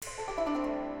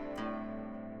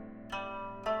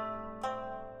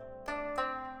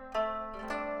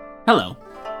Hello,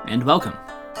 and welcome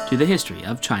to the History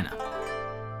of China.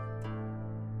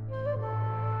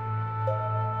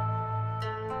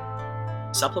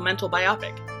 Supplemental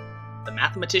Biopic, The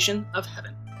Mathematician of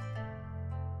Heaven.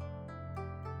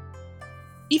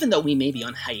 Even though we may be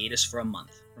on hiatus for a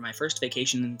month, for my first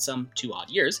vacation in some 2 odd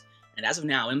years, and as of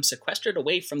now am sequestered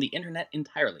away from the internet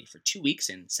entirely for 2 weeks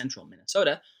in central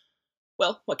Minnesota,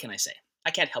 well, what can I say?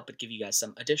 I can't help but give you guys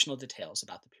some additional details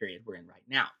about the period we're in right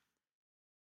now.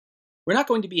 We're not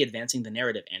going to be advancing the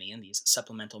narrative any in these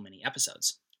supplemental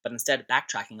mini-episodes, but instead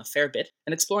backtracking a fair bit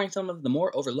and exploring some of the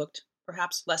more overlooked,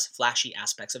 perhaps less flashy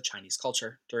aspects of Chinese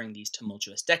culture during these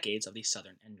tumultuous decades of the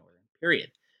Southern and Northern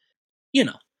period. You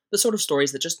know, the sort of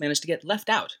stories that just managed to get left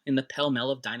out in the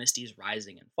pell-mell of dynasties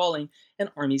rising and falling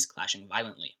and armies clashing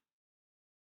violently.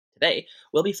 Today,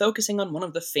 we'll be focusing on one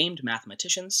of the famed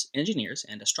mathematicians, engineers,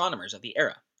 and astronomers of the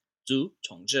era,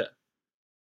 Chongzhi.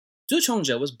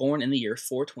 Chongzhi was born in the year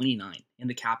 429 in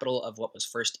the capital of what was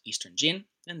first Eastern Jin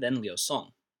and then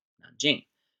Liaosong, Nanjing,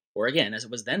 or again as it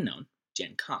was then known,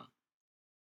 Jiankang.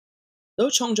 Though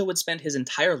Chongzhi would spend his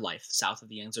entire life south of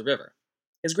the Yangtze River,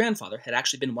 his grandfather had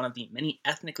actually been one of the many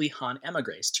ethnically Han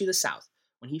emigres to the south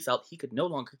when he felt he could no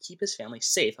longer keep his family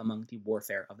safe among the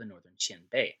warfare of the northern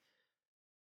Qianbei.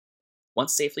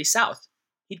 Once safely south,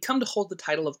 he'd come to hold the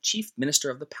title of Chief Minister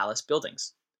of the Palace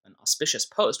Buildings, an auspicious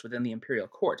post within the imperial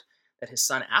court that his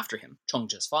son after him,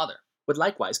 Chongzhi's father, would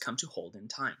likewise come to hold in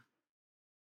time.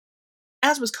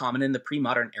 As was common in the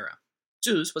pre-modern era,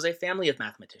 Zhu's was a family of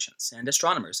mathematicians and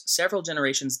astronomers several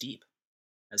generations deep.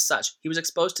 As such, he was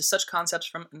exposed to such concepts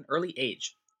from an early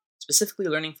age, specifically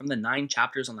learning from the 9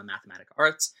 chapters on the mathematical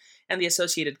arts and the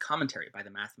associated commentary by the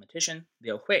mathematician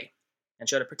Liu Hui, and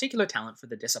showed a particular talent for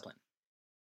the discipline.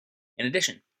 In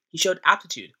addition, he showed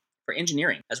aptitude for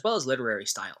engineering as well as literary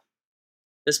style.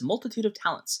 This multitude of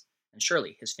talents, and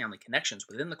surely his family connections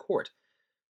within the court,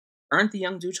 earned the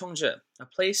young Chongzhi a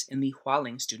place in the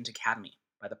Hualing Student Academy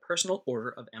by the personal order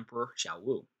of Emperor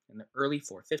Xiaowu in the early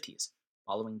 450s,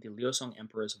 following the Liaosong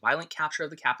Emperor's violent capture of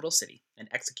the capital city and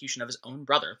execution of his own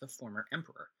brother, the former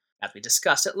emperor, as we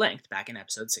discussed at length back in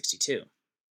episode 62.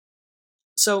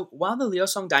 So, while the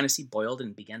Liaosong dynasty boiled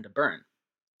and began to burn,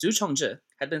 Chongzhi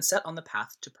had been set on the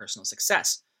path to personal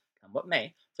success, come what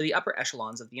may, for the upper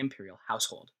echelons of the imperial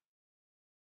household.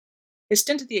 His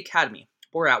stint at the academy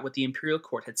bore out what the imperial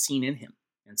court had seen in him,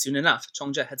 and soon enough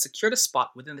Chongzhi had secured a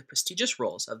spot within the prestigious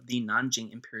rolls of the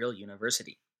Nanjing Imperial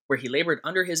University, where he labored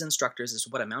under his instructors as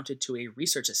what amounted to a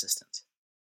research assistant.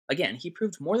 Again, he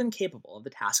proved more than capable of the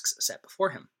tasks set before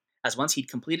him, as once he'd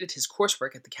completed his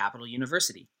coursework at the capital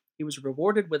university, he was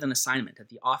rewarded with an assignment at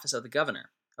the office of the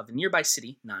governor of the nearby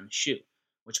city Nanshu,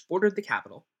 which bordered the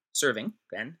capital, serving,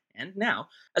 then and now,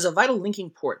 as a vital linking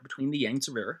port between the Yangtze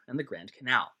River and the Grand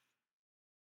Canal.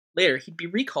 Later, he'd be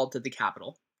recalled to the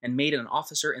capital and made an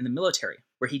officer in the military,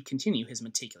 where he'd continue his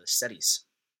meticulous studies.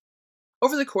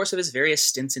 Over the course of his various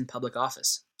stints in public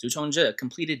office, Chongzhi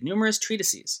completed numerous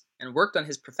treatises and worked on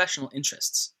his professional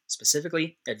interests,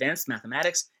 specifically advanced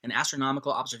mathematics and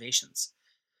astronomical observations.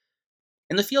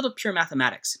 In the field of pure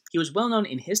mathematics, he was well known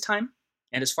in his time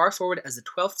and as far forward as the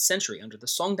 12th century under the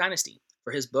Song dynasty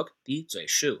for his book Di Zui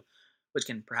Shu, which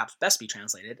can perhaps best be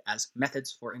translated as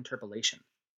Methods for Interpolation.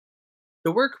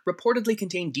 The work reportedly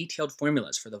contained detailed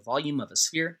formulas for the volume of a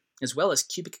sphere, as well as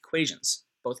cubic equations,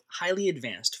 both highly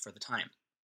advanced for the time.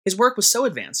 His work was so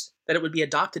advanced that it would be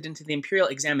adopted into the imperial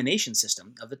examination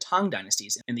system of the Tang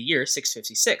dynasties in the year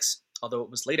 656, although it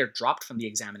was later dropped from the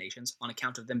examinations on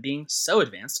account of them being so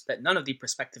advanced that none of the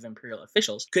prospective imperial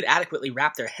officials could adequately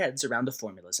wrap their heads around the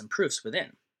formulas and proofs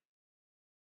within.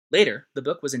 Later, the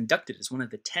book was inducted as one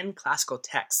of the 10 classical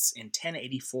texts in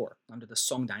 1084 under the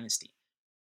Song dynasty.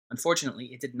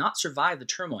 Unfortunately, it did not survive the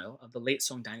turmoil of the late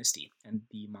Song dynasty and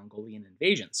the Mongolian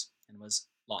invasions, and was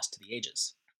lost to the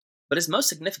ages. But his most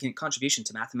significant contribution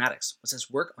to mathematics was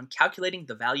his work on calculating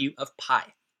the value of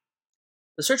pi.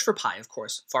 The search for pi, of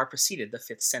course, far preceded the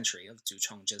 5th century of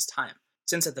Chongzhi's time,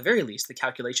 since at the very least the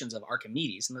calculations of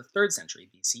Archimedes in the 3rd century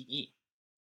BCE.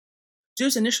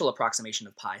 Zhu's initial approximation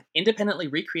of pi independently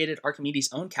recreated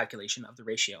Archimedes' own calculation of the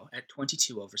ratio at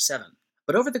 22/7,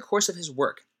 but over the course of his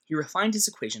work, he refined his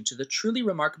equation to the truly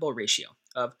remarkable ratio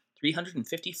of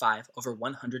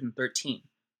 355/113,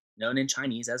 known in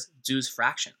Chinese as Zhu's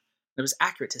fraction. It was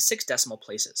accurate to 6 decimal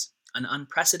places, an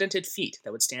unprecedented feat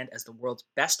that would stand as the world's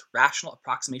best rational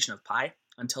approximation of pi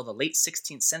until the late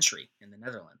 16th century in the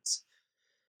Netherlands.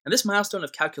 And this milestone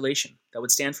of calculation that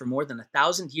would stand for more than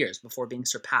 1,000 years before being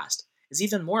surpassed is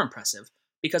even more impressive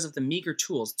because of the meager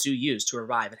tools Zhu used to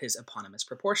arrive at his eponymous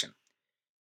proportion.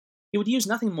 He would use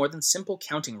nothing more than simple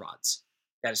counting rods,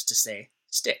 that is to say,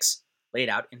 sticks, laid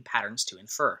out in patterns to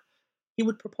infer. He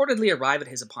would purportedly arrive at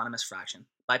his eponymous fraction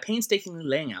by painstakingly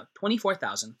laying out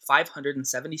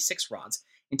 24,576 rods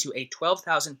into a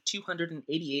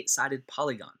 12,288-sided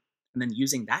polygon, and then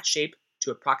using that shape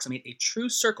to approximate a true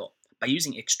circle by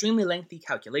using extremely lengthy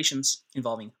calculations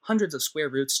involving hundreds of square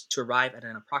roots to arrive at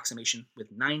an approximation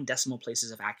with 9 decimal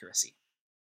places of accuracy.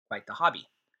 Quite the hobby.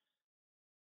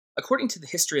 According to the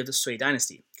history of the Sui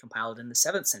dynasty, compiled in the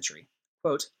 7th century,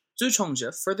 quote, Zhu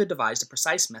Chongzhi further devised a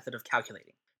precise method of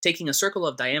calculating. Taking a circle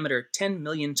of diameter 10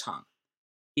 million chang,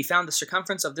 he found the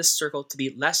circumference of this circle to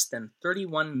be less than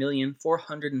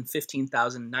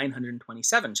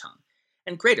 31,415,927 chang,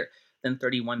 and greater than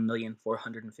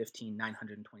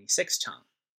 31,415,926 chang.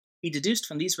 He deduced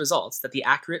from these results that the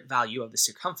accurate value of the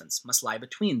circumference must lie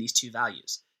between these two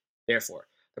values. Therefore,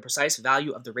 the precise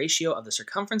value of the ratio of the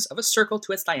circumference of a circle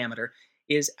to its diameter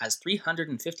is as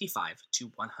 355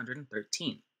 to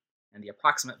 113, and the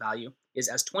approximate value is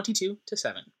as 22 to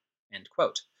 7. End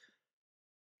quote.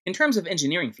 In terms of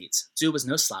engineering feats, Zhu was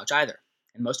no slouch either,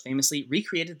 and most famously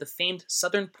recreated the famed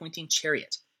southern pointing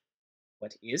chariot.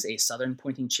 What is a southern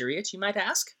pointing chariot, you might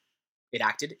ask? It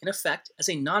acted, in effect, as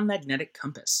a non-magnetic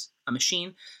compass, a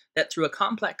machine that, through a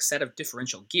complex set of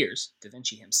differential gears, Da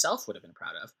Vinci himself would have been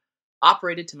proud of,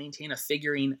 operated to maintain a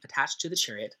figurine attached to the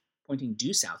chariot, pointing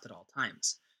due south at all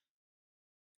times.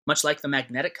 Much like the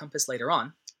magnetic compass later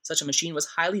on, such a machine was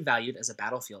highly valued as a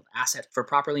battlefield asset for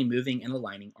properly moving and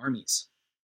aligning armies.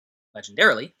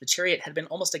 Legendarily, the chariot had been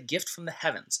almost a gift from the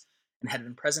heavens, and had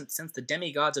been present since the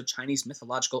demigods of Chinese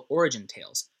mythological origin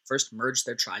tales first merged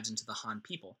their tribes into the Han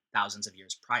people thousands of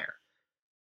years prior.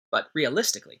 But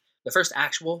realistically, the first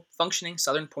actual, functioning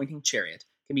southern pointing chariot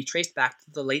can be traced back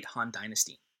to the late Han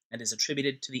dynasty, and is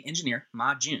attributed to the engineer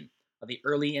Ma Jun of the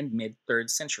early and mid-3rd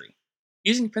century.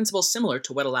 Using principles similar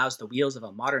to what allows the wheels of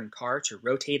a modern car to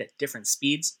rotate at different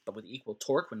speeds but with equal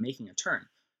torque when making a turn,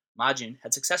 Ma Jun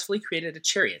had successfully created a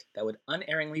chariot that would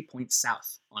unerringly point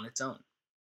south on its own.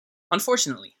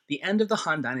 Unfortunately, the end of the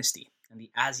Han dynasty and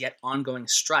the as-yet ongoing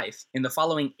strife in the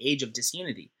following Age of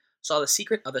Disunity saw the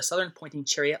secret of the southern pointing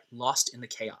chariot lost in the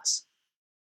chaos.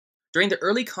 During the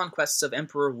early conquests of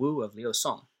Emperor Wu of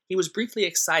Liaosong, he was briefly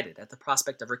excited at the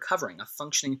prospect of recovering a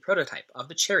functioning prototype of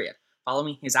the chariot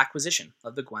following his acquisition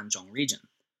of the Guangzhong region.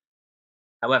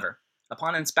 However,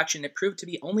 upon inspection it proved to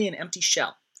be only an empty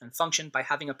shell, and functioned by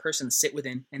having a person sit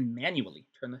within and manually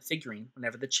turn the figurine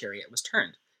whenever the chariot was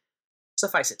turned.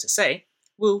 Suffice it to say,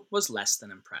 Wu was less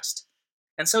than impressed,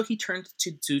 and so he turned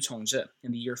to Zhu Chongzhi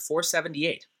in the year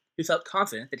 478, who felt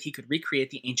confident that he could recreate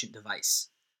the ancient device.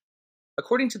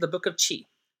 According to the Book of Qi,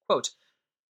 quote,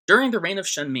 during the reign of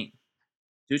Shen Ming,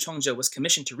 Zhu Chongzhi was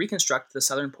commissioned to reconstruct the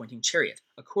southern pointing chariot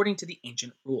according to the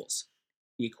ancient rules.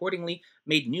 He accordingly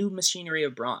made new machinery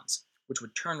of bronze, which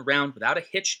would turn round without a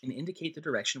hitch and indicate the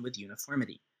direction with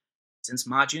uniformity. Since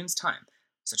Ma Jun's time,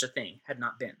 such a thing had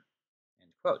not been.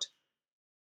 End quote.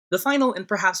 The final and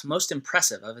perhaps most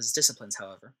impressive of his disciplines,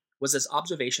 however, was his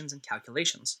observations and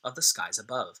calculations of the skies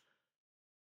above.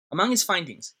 Among his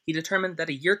findings, he determined that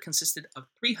a year consisted of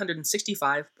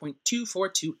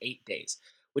 365.2428 days,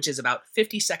 which is about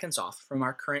 50 seconds off from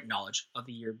our current knowledge of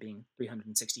the year being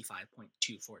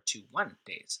 365.2421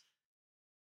 days.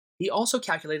 He also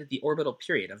calculated the orbital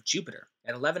period of Jupiter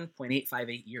at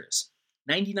 11.858 years,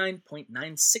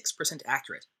 99.96%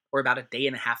 accurate, or about a day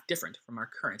and a half different from our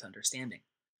current understanding.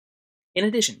 In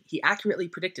addition, he accurately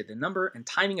predicted the number and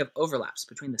timing of overlaps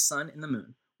between the Sun and the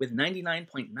Moon with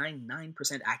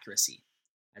 99.99% accuracy,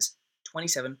 as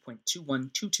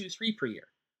 27.21223 per year,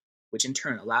 which in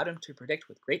turn allowed him to predict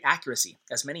with great accuracy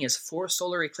as many as 4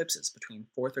 solar eclipses between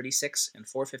 436 and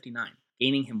 459,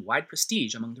 gaining him wide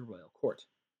prestige among the royal court.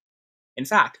 In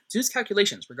fact, Zhu's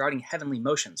calculations regarding heavenly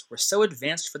motions were so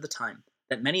advanced for the time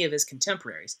that many of his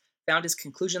contemporaries found his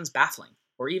conclusions baffling,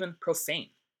 or even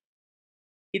profane.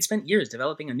 He'd spent years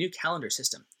developing a new calendar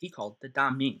system he called the Da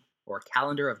Ming, or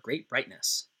Calendar of Great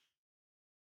Brightness.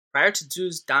 Prior to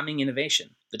Zhu's Da Ming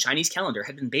innovation, the Chinese calendar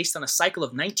had been based on a cycle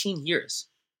of 19 years,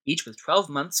 each with 12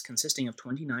 months consisting of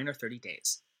 29 or 30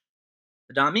 days.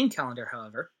 The Da Ming calendar,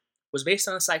 however, was based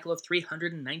on a cycle of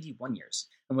 391 years,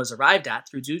 and was arrived at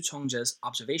through Zhu Chongzhi's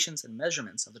observations and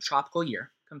measurements of the tropical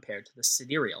year compared to the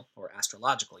sidereal, or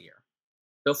astrological year.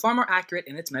 Though far more accurate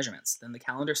in its measurements than the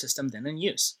calendar system then in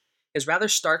use, his rather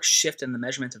stark shift in the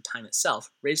measurement of time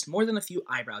itself raised more than a few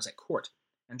eyebrows at court,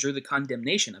 and drew the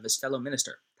condemnation of his fellow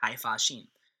minister, Tai Fa-xin,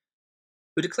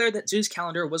 who declared that Zhu's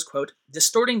calendar was, quote,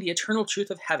 distorting the eternal truth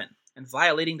of heaven and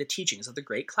violating the teachings of the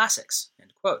great classics,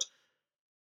 end quote.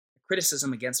 A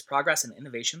criticism against progress and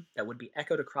innovation that would be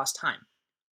echoed across time.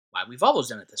 Why, we've always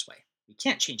done it this way. We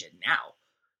can't change it now.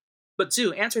 But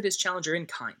Zhu answered his challenger in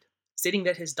kind, stating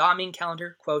that his Da-Ming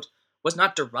calendar, quote, was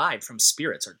not derived from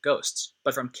spirits or ghosts,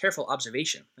 but from careful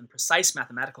observation and precise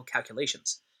mathematical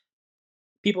calculations.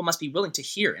 People must be willing to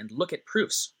hear and look at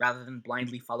proofs rather than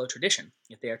blindly follow tradition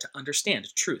if they are to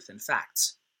understand truth and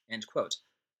facts. End quote.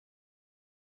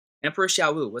 Emperor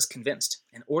Xiaowu was convinced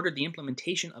and ordered the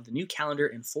implementation of the new calendar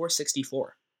in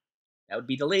 464. That would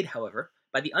be delayed, however,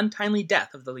 by the untimely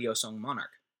death of the Liusong monarch.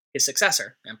 His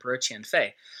successor, Emperor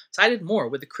Qianfei, sided more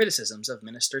with the criticisms of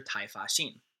Minister Tai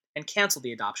Fa-xin and cancelled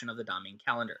the adoption of the Da-Ming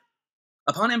calendar.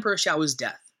 Upon Emperor Xiaowu's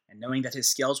death, and knowing that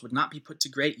his skills would not be put to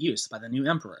great use by the new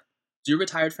emperor, Zhu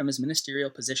retired from his ministerial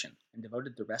position and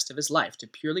devoted the rest of his life to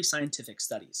purely scientific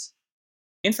studies.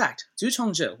 In fact, Zhu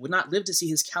Chongzhi would not live to see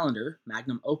his calendar,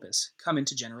 magnum opus, come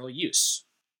into general use.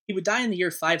 He would die in the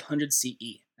year 500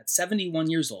 CE, at 71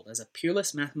 years old, as a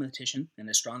peerless mathematician and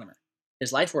astronomer.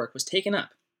 His life work was taken up,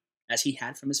 as he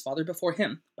had from his father before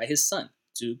him, by his son,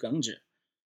 Zhu Gengzhi,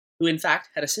 who in fact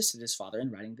had assisted his father in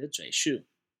writing the Zui Shu.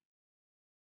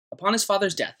 Upon his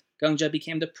father's death, Gengzhi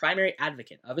became the primary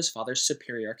advocate of his father's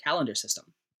superior calendar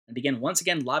system, and began once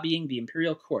again lobbying the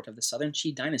imperial court of the southern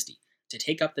Qi dynasty to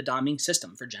take up the Da-Ming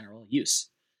system for general use.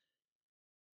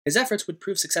 His efforts would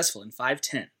prove successful in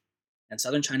 510, and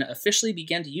southern China officially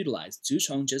began to utilize Zhu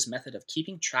Chongzhi's method of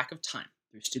keeping track of time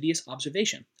through studious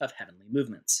observation of heavenly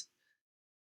movements.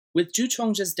 With Zhu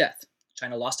Chongzhi's death,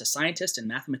 China lost a scientist and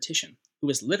mathematician who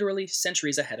was literally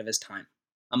centuries ahead of his time,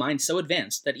 a mind so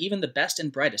advanced that even the best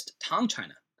and brightest Tang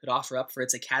China could offer up for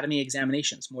its academy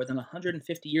examinations more than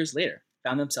 150 years later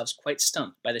found themselves quite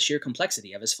stumped by the sheer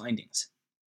complexity of his findings.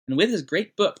 And with his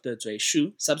great book, the Zui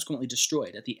Shu, subsequently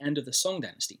destroyed at the end of the Song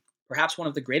dynasty, perhaps one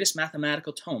of the greatest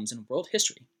mathematical tomes in world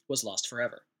history was lost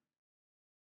forever.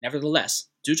 Nevertheless,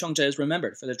 Zhu Chongzhi is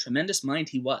remembered for the tremendous mind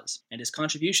he was, and his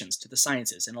contributions to the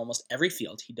sciences in almost every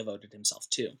field he devoted himself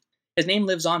to. His name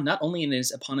lives on not only in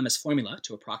his eponymous formula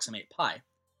to approximate pi,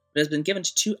 but has been given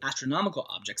to 2 astronomical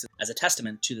objects as a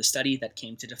testament to the study that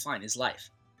came to define his life.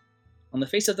 On the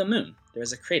face of the moon, there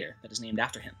is a crater that is named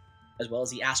after him, as well as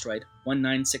the asteroid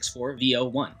 1964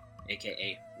 VO1,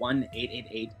 aka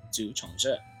 1888 Zhu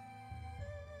Chongzhi.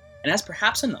 And as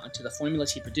perhaps a nod to the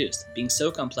formulas he produced being so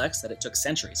complex that it took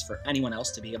centuries for anyone else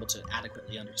to be able to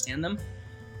adequately understand them,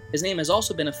 his name has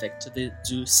also been affixed to the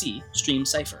Zhu Si stream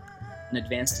cipher, an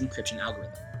advanced encryption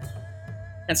algorithm.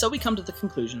 And so we come to the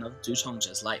conclusion of Zhu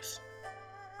Chongzhi's life.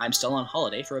 I'm still on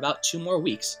holiday for about 2 more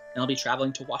weeks, and I'll be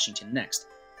traveling to Washington next.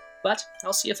 But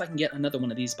I'll see if I can get another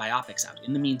one of these biopics out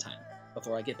in the meantime,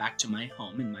 before I get back to my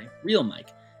home in my real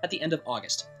mic at the end of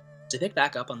August, to pick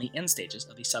back up on the end stages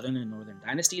of the southern and northern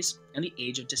dynasties and the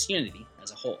age of disunity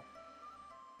as a whole.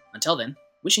 Until then,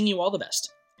 wishing you all the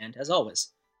best, and as always,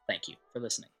 thank you for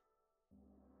listening.